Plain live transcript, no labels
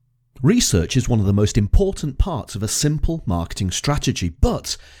Research is one of the most important parts of a simple marketing strategy,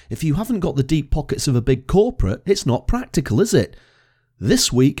 but if you haven't got the deep pockets of a big corporate, it's not practical, is it?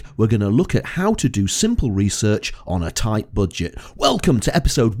 This week, we're going to look at how to do simple research on a tight budget. Welcome to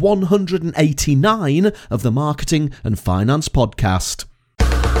episode 189 of the Marketing and Finance Podcast.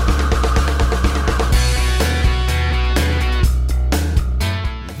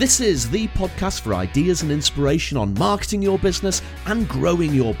 This is the podcast for ideas and inspiration on marketing your business and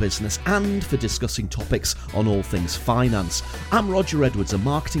growing your business, and for discussing topics on all things finance. I'm Roger Edwards, a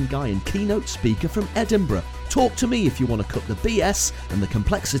marketing guy and keynote speaker from Edinburgh. Talk to me if you want to cut the BS and the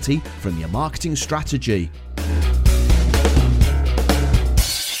complexity from your marketing strategy.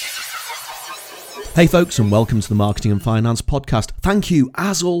 Hey folks, and welcome to the Marketing and Finance Podcast. Thank you,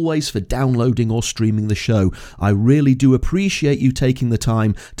 as always, for downloading or streaming the show. I really do appreciate you taking the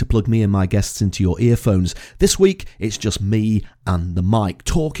time to plug me and my guests into your earphones. This week, it's just me and the mic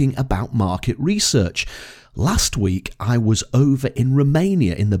talking about market research. Last week, I was over in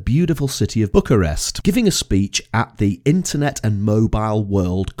Romania in the beautiful city of Bucharest, giving a speech at the Internet and Mobile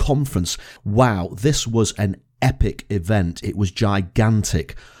World Conference. Wow, this was an epic event. It was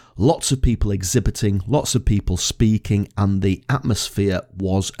gigantic. Lots of people exhibiting, lots of people speaking, and the atmosphere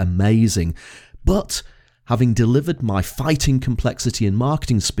was amazing. But having delivered my Fighting Complexity in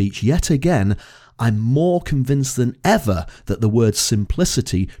Marketing speech yet again, I'm more convinced than ever that the word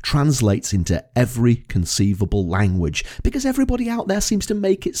simplicity translates into every conceivable language, because everybody out there seems to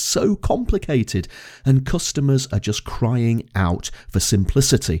make it so complicated, and customers are just crying out for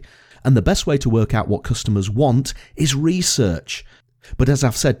simplicity. And the best way to work out what customers want is research. But as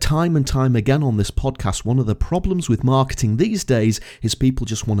I've said time and time again on this podcast, one of the problems with marketing these days is people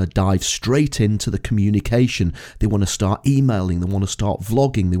just want to dive straight into the communication. They want to start emailing, they want to start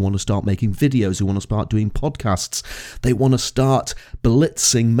vlogging, they want to start making videos, they want to start doing podcasts, they want to start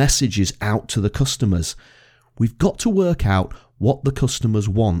blitzing messages out to the customers. We've got to work out what the customers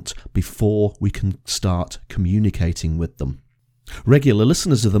want before we can start communicating with them. Regular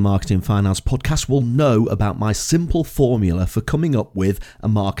listeners of the Marketing and Finance Podcast will know about my simple formula for coming up with a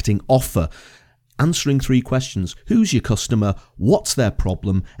marketing offer. Answering three questions: who's your customer, what's their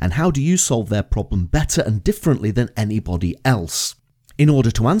problem, and how do you solve their problem better and differently than anybody else? In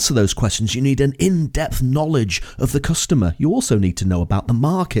order to answer those questions, you need an in-depth knowledge of the customer. You also need to know about the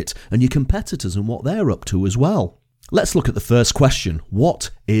market and your competitors and what they're up to as well. Let's look at the first question.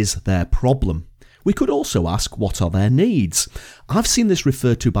 What is their problem? We could also ask, what are their needs? I've seen this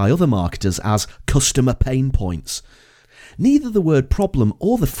referred to by other marketers as customer pain points. Neither the word problem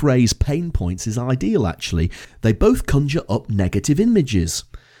or the phrase pain points is ideal, actually. They both conjure up negative images.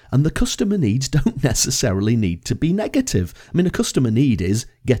 And the customer needs don't necessarily need to be negative. I mean, a customer need is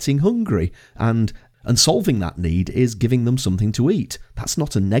getting hungry, and solving that need is giving them something to eat. That's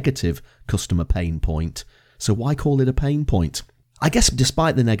not a negative customer pain point. So why call it a pain point? I guess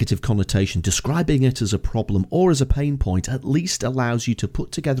despite the negative connotation, describing it as a problem or as a pain point at least allows you to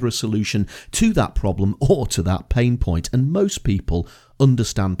put together a solution to that problem or to that pain point, and most people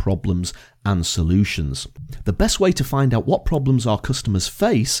understand problems and solutions. The best way to find out what problems our customers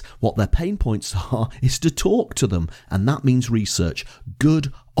face, what their pain points are, is to talk to them, and that means research.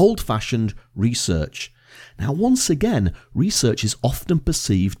 Good, old-fashioned research. Now, once again, research is often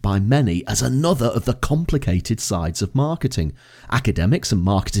perceived by many as another of the complicated sides of marketing. Academics and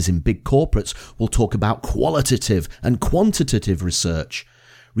marketers in big corporates will talk about qualitative and quantitative research.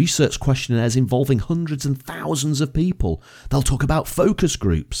 Research questionnaires involving hundreds and thousands of people. They'll talk about focus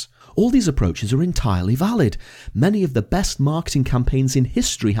groups. All these approaches are entirely valid. Many of the best marketing campaigns in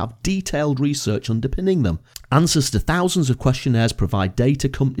history have detailed research underpinning them. Answers to thousands of questionnaires provide data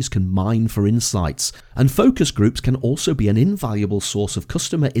companies can mine for insights. And focus groups can also be an invaluable source of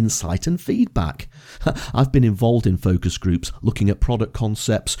customer insight and feedback. I've been involved in focus groups looking at product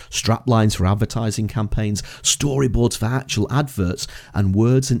concepts, straplines for advertising campaigns, storyboards for actual adverts, and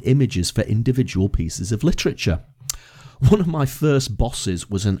words and images for individual pieces of literature. One of my first bosses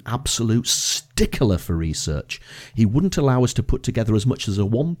was an absolute stickler for research. He wouldn't allow us to put together as much as a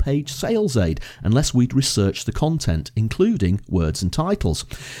one-page sales aid unless we'd researched the content, including words and titles.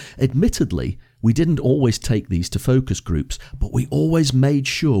 Admittedly, we didn't always take these to focus groups, but we always made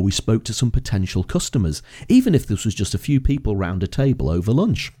sure we spoke to some potential customers, even if this was just a few people round a table over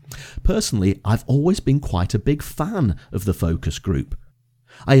lunch. Personally, I've always been quite a big fan of the focus group.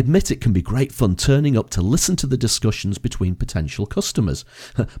 I admit it can be great fun turning up to listen to the discussions between potential customers,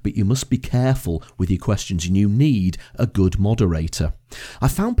 but you must be careful with your questions and you need a good moderator. I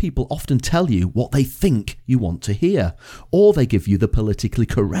found people often tell you what they think you want to hear, or they give you the politically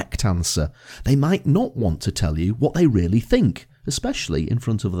correct answer. They might not want to tell you what they really think, especially in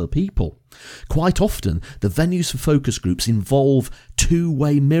front of other people. Quite often, the venues for focus groups involve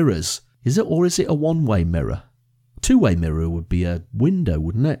two-way mirrors. Is it, or is it a one-way mirror? Two-way mirror would be a window,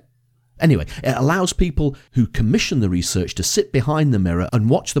 wouldn't it? Anyway, it allows people who commission the research to sit behind the mirror and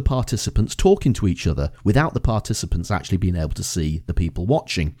watch the participants talking to each other without the participants actually being able to see the people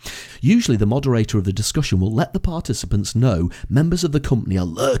watching. Usually the moderator of the discussion will let the participants know members of the company are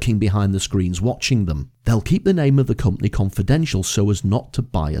lurking behind the screens watching them. They'll keep the name of the company confidential so as not to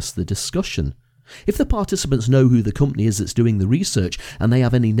bias the discussion. If the participants know who the company is that's doing the research and they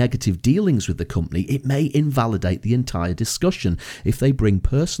have any negative dealings with the company, it may invalidate the entire discussion if they bring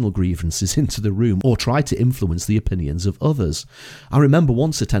personal grievances into the room or try to influence the opinions of others. I remember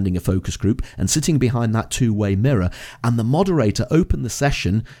once attending a focus group and sitting behind that two-way mirror, and the moderator opened the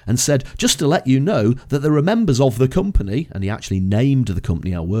session and said, "Just to let you know that there are members of the company," and he actually named the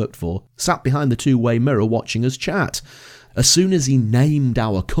company I worked for, sat behind the two-way mirror watching us chat. As soon as he named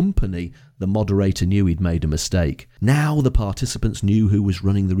our company, the moderator knew he'd made a mistake. Now the participants knew who was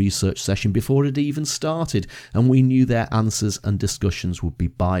running the research session before it even started, and we knew their answers and discussions would be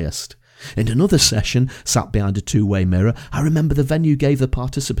biased. In another session, sat behind a two-way mirror, I remember the venue gave the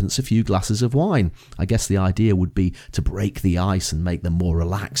participants a few glasses of wine. I guess the idea would be to break the ice and make them more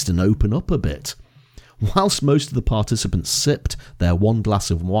relaxed and open up a bit. Whilst most of the participants sipped their one glass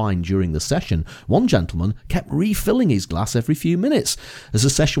of wine during the session, one gentleman kept refilling his glass every few minutes. As the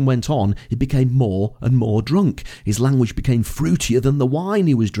session went on, he became more and more drunk. His language became fruitier than the wine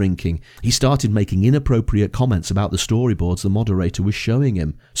he was drinking. He started making inappropriate comments about the storyboards the moderator was showing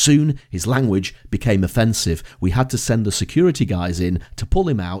him. Soon, his language became offensive. We had to send the security guys in to pull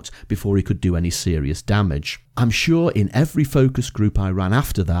him out before he could do any serious damage. I'm sure in every focus group I ran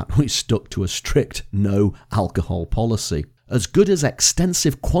after that, we stuck to a strict no alcohol policy. As good as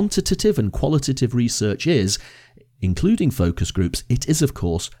extensive quantitative and qualitative research is, including focus groups, it is of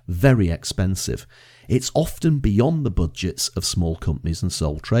course very expensive. It's often beyond the budgets of small companies and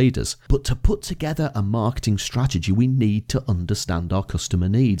sole traders. But to put together a marketing strategy, we need to understand our customer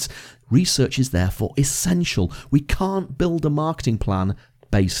needs. Research is therefore essential. We can't build a marketing plan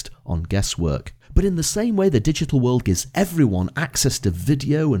based on guesswork. But in the same way the digital world gives everyone access to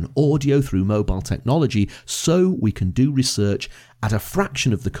video and audio through mobile technology, so we can do research at a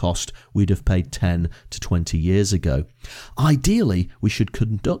fraction of the cost we'd have paid 10 to 20 years ago. Ideally, we should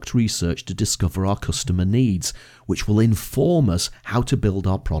conduct research to discover our customer needs, which will inform us how to build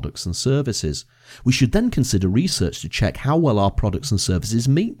our products and services. We should then consider research to check how well our products and services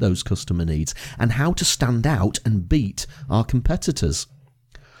meet those customer needs and how to stand out and beat our competitors.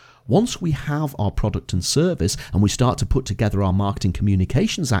 Once we have our product and service and we start to put together our marketing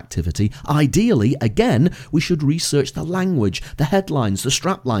communications activity, ideally, again, we should research the language, the headlines, the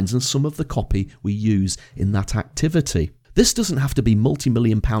straplines, and some of the copy we use in that activity. This doesn't have to be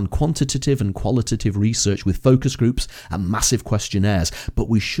multi-million-pound quantitative and qualitative research with focus groups and massive questionnaires, but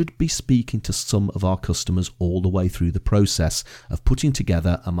we should be speaking to some of our customers all the way through the process of putting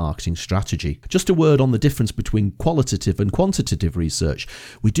together a marketing strategy. Just a word on the difference between qualitative and quantitative research.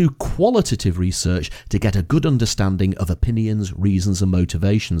 We do qualitative research to get a good understanding of opinions, reasons, and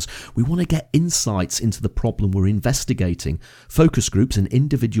motivations. We want to get insights into the problem we're investigating. Focus groups and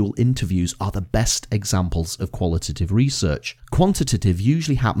individual interviews are the best examples of qualitative research. Quantitative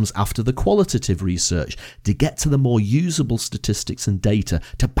usually happens after the qualitative research to get to the more usable statistics and data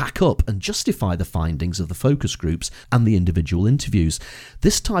to back up and justify the findings of the focus groups and the individual interviews.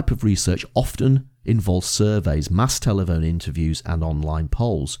 This type of research often involves surveys, mass telephone interviews, and online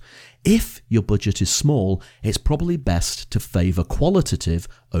polls. If your budget is small, it's probably best to favour qualitative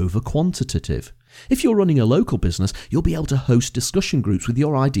over quantitative. If you're running a local business, you'll be able to host discussion groups with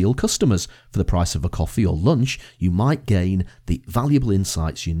your ideal customers. For the price of a coffee or lunch, you might gain the valuable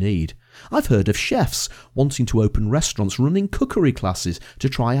insights you need. I've heard of chefs wanting to open restaurants running cookery classes to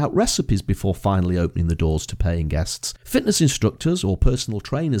try out recipes before finally opening the doors to paying guests. Fitness instructors or personal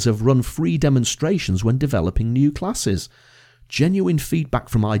trainers have run free demonstrations when developing new classes. Genuine feedback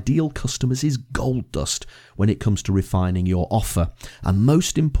from ideal customers is gold dust when it comes to refining your offer, and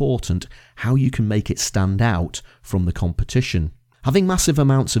most important, how you can make it stand out from the competition. Having massive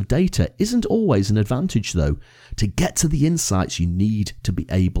amounts of data isn't always an advantage though. To get to the insights, you need to be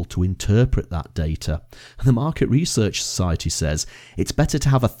able to interpret that data. The Market Research Society says it's better to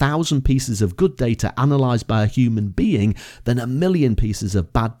have 1,000 pieces of good data analysed by a human being than 1,000,000 pieces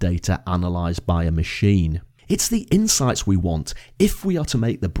of bad data analysed by a machine. It's the insights we want if we are to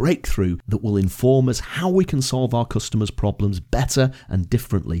make the breakthrough that will inform us how we can solve our customers' problems better and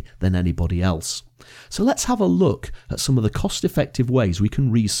differently than anybody else. So let's have a look at some of the cost-effective ways we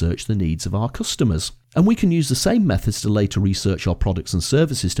can research the needs of our customers. And we can use the same methods to later research our products and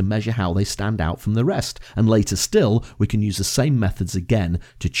services to measure how they stand out from the rest. And later still, we can use the same methods again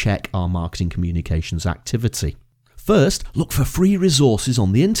to check our marketing communications activity. First, look for free resources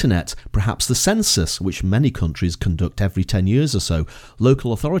on the internet, perhaps the census, which many countries conduct every 10 years or so.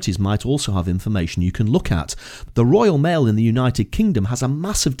 Local authorities might also have information you can look at. The Royal Mail in the United Kingdom has a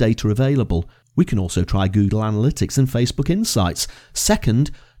massive data available. We can also try Google Analytics and Facebook Insights. Second,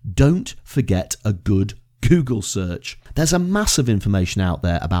 don't forget a good Google search. There's a massive information out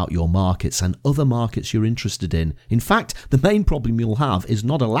there about your markets and other markets you're interested in. In fact, the main problem you'll have is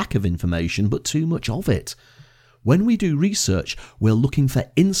not a lack of information, but too much of it. When we do research, we're looking for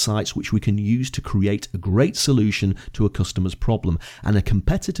insights which we can use to create a great solution to a customer's problem and a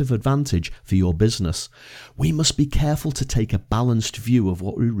competitive advantage for your business. We must be careful to take a balanced view of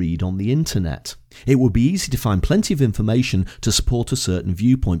what we read on the internet. It would be easy to find plenty of information to support a certain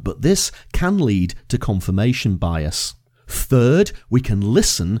viewpoint, but this can lead to confirmation bias. Third, we can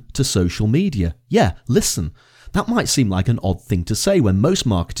listen to social media. Yeah, listen. That might seem like an odd thing to say when most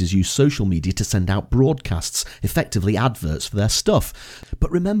marketers use social media to send out broadcasts, effectively adverts for their stuff.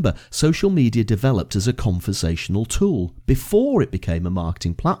 But remember, social media developed as a conversational tool before it became a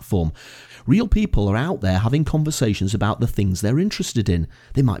marketing platform. Real people are out there having conversations about the things they're interested in.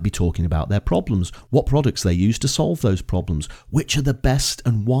 They might be talking about their problems, what products they use to solve those problems, which are the best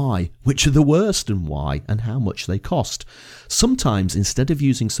and why, which are the worst and why, and how much they cost. Sometimes, instead of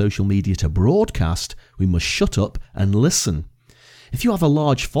using social media to broadcast, we must shut up and listen. If you have a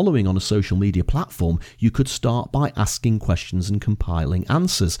large following on a social media platform, you could start by asking questions and compiling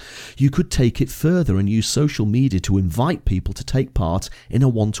answers. You could take it further and use social media to invite people to take part in a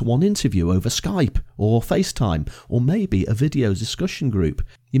one-to-one interview over Skype or FaceTime, or maybe a video discussion group.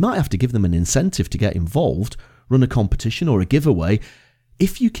 You might have to give them an incentive to get involved, run a competition or a giveaway.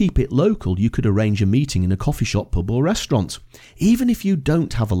 If you keep it local, you could arrange a meeting in a coffee shop, pub or restaurant. Even if you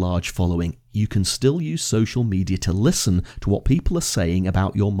don't have a large following, you can still use social media to listen to what people are saying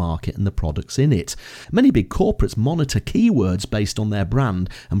about your market and the products in it. Many big corporates monitor keywords based on their brand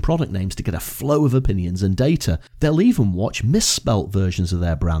and product names to get a flow of opinions and data. They'll even watch misspelt versions of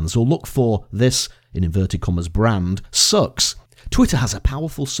their brands or look for this, in inverted commas, brand sucks. Twitter has a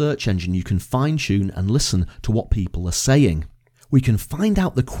powerful search engine you can fine-tune and listen to what people are saying. We can find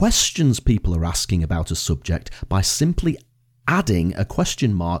out the questions people are asking about a subject by simply adding a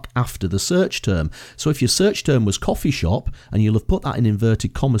question mark after the search term. So if your search term was coffee shop, and you'll have put that in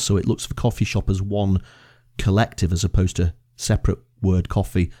inverted commas so it looks for coffee shop as one collective as opposed to separate word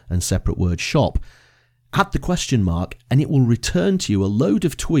coffee and separate word shop, add the question mark and it will return to you a load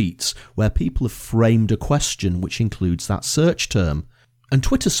of tweets where people have framed a question which includes that search term. And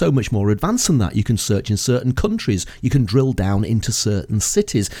Twitter's so much more advanced than that. You can search in certain countries. You can drill down into certain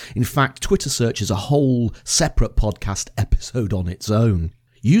cities. In fact, Twitter search is a whole separate podcast episode on its own.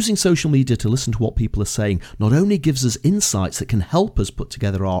 Using social media to listen to what people are saying not only gives us insights that can help us put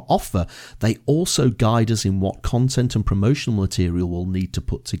together our offer, they also guide us in what content and promotional material we'll need to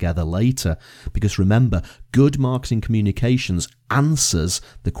put together later. Because remember, good marketing communications answers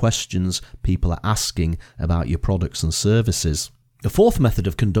the questions people are asking about your products and services. The fourth method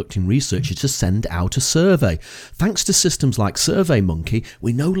of conducting research is to send out a survey. Thanks to systems like SurveyMonkey,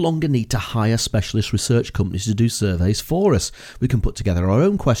 we no longer need to hire specialist research companies to do surveys for us. We can put together our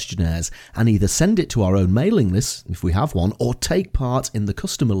own questionnaires and either send it to our own mailing lists, if we have one, or take part in the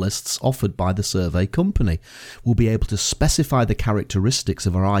customer lists offered by the survey company. We'll be able to specify the characteristics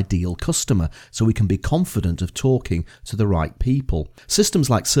of our ideal customer so we can be confident of talking to the right people. Systems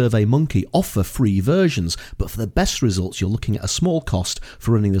like SurveyMonkey offer free versions, but for the best results you're looking at a small cost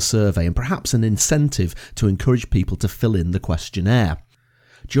for running the survey and perhaps an incentive to encourage people to fill in the questionnaire.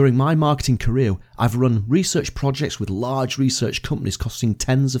 During my marketing career, I've run research projects with large research companies costing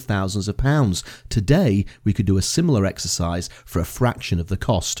tens of thousands of pounds. Today, we could do a similar exercise for a fraction of the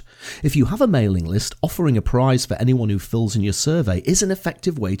cost. If you have a mailing list, offering a prize for anyone who fills in your survey is an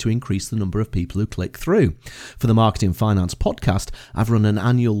effective way to increase the number of people who click through. For the Marketing and Finance podcast, I've run an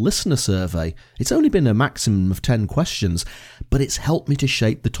annual listener survey. It's only been a maximum of 10 questions, but it's helped me to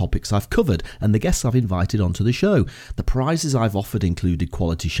shape the topics I've covered and the guests I've invited onto the show. The prizes I've offered included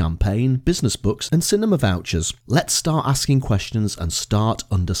quality champagne, business books and cinema vouchers. Let's start asking questions and start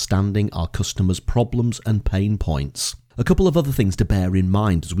understanding our customers' problems and pain points. A couple of other things to bear in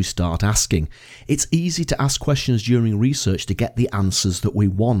mind as we start asking. It's easy to ask questions during research to get the answers that we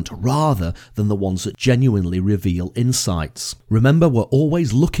want, rather than the ones that genuinely reveal insights. Remember, we're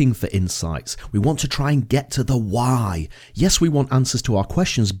always looking for insights. We want to try and get to the why. Yes, we want answers to our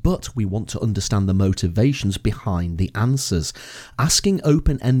questions, but we want to understand the motivations behind the answers. Asking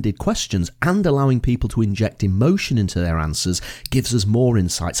open-ended questions and allowing people to inject emotion into their answers gives us more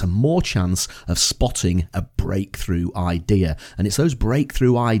insights and more chance of spotting a breakthrough idea. And it's those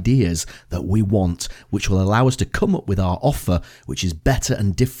breakthrough ideas that we want, which will allow us to come up with our offer, which is better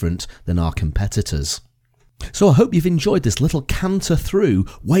and different than our competitors. So I hope you've enjoyed this little canter through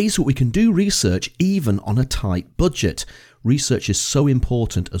ways that we can do research even on a tight budget. Research is so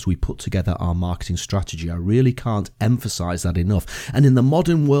important as we put together our marketing strategy. I really can't emphasize that enough. And in the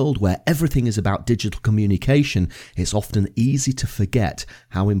modern world where everything is about digital communication, it's often easy to forget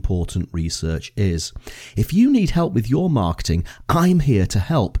how important research is. If you need help with your marketing, I'm here to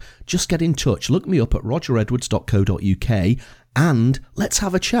help. Just get in touch. Look me up at rogeredwards.co.uk and let's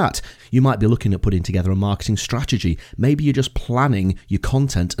have a chat. You might be looking at putting together a marketing strategy. Maybe you're just planning your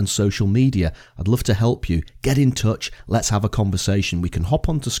content and social media. I'd love to help you. Get in touch. Let's have a conversation. We can hop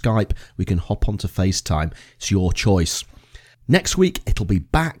onto Skype. We can hop onto FaceTime. It's your choice. Next week, it'll be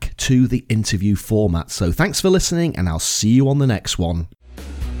back to the interview format. So thanks for listening, and I'll see you on the next one.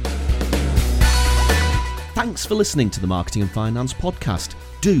 Thanks for listening to the Marketing and Finance Podcast.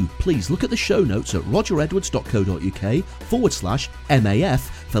 Do please look at the show notes at rogeredwards.co.uk/MAF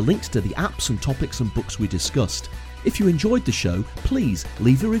for links to the apps and topics and books we discussed. If you enjoyed the show, please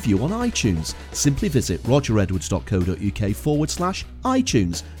leave a review on iTunes. Simply visit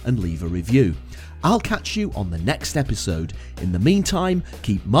rogeredwards.co.uk/iTunes and leave a review. I'll catch you on the next episode. In the meantime,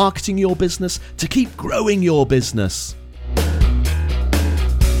 keep marketing your business to keep growing your business.